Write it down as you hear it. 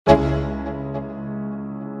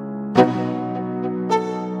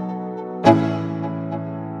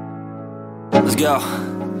go.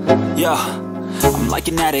 Yo, I'm like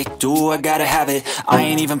an addict, do I gotta have it. I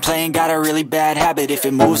ain't even playing, got a really bad habit. If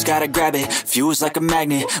it moves, gotta grab it, fuse like a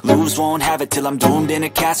magnet. Lose, won't have it till I'm doomed in a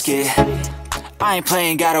casket. I ain't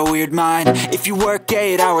playing, got a weird mind. If you work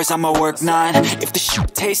 8 hours, I'ma work 9. If the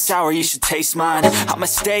shit tastes sour, you should taste mine. I'ma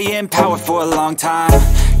stay in power for a long time.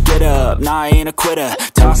 Get up, nah, I ain't a quitter.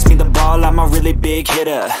 Toss me the ball, I'm a really big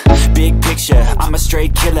hitter. Big picture, I'm a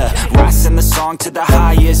straight killer. Rising the song to the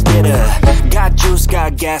highest bidder. Got juice,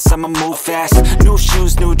 got gas, I'ma move fast. New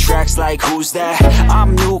shoes, new tracks, like who's that?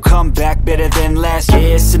 I'm new, come back, better than last.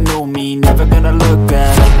 Yeah, it's a new me, never gonna look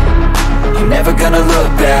back. I'm never gonna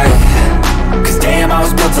look back. Cause damn, I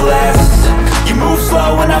was built to last. You move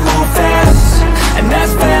slow and I move fast, and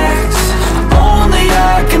that's facts. Only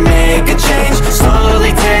I can make a change.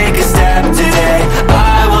 Slowly take a step today.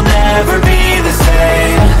 I will never be the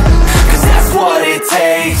same. Cause that's what it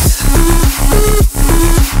takes.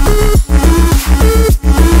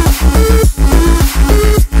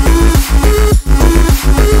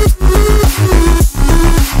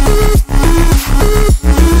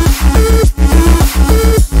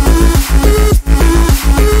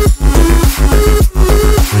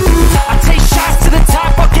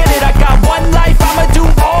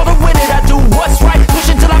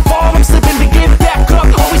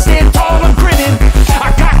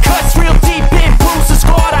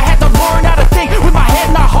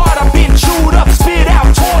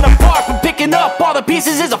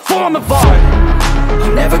 Pieces is a form of art.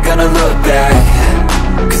 I'm never gonna look back.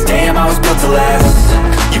 Cause damn, I was built to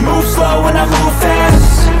last. You move slow and I move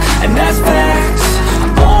fast, and that's facts.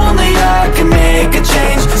 Only I can make a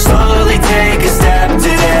change. Slowly take a step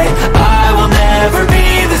today. I will never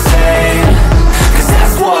be the same. Cause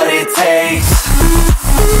that's what it takes.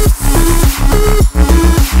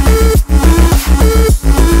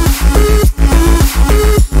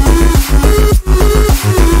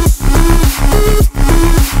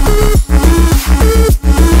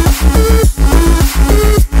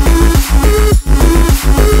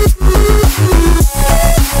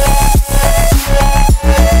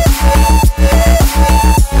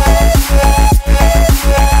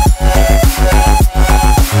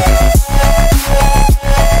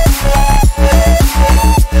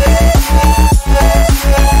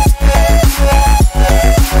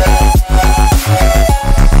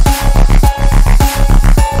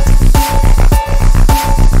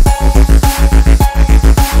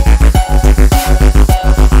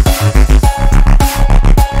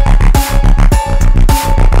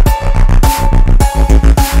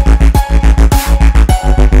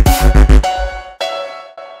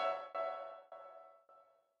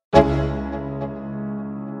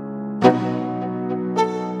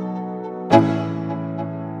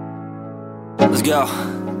 Let's go.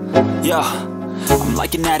 Yo, I'm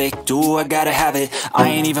like an addict, do I gotta have it. I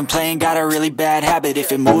ain't even playing, got a really bad habit.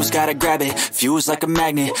 If it moves, gotta grab it, fuse like a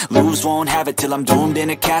magnet. Lose, won't have it till I'm doomed in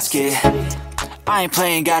a casket. I ain't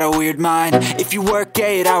playing, got a weird mind. If you work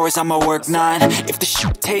 8 hours, I'ma work 9. If the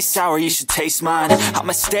shit tastes sour, you should taste mine.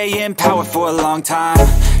 I'ma stay in power for a long time.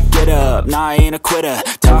 Get up, nah, I ain't a quitter.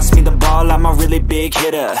 Toss me the ball, I'm a really big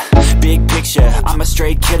hitter. Big picture, I'm a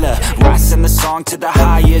straight killer. Rising the song to the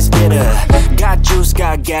highest bidder. Got juice,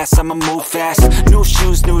 got gas, I'ma move fast. New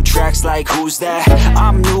shoes, new tracks, like who's that?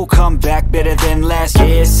 I'm new, come back, better than last.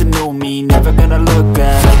 Yeah, it's a new me, never gonna look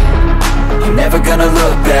back. I'm never gonna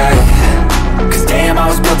look back. Cause damn, I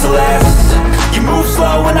was built to last.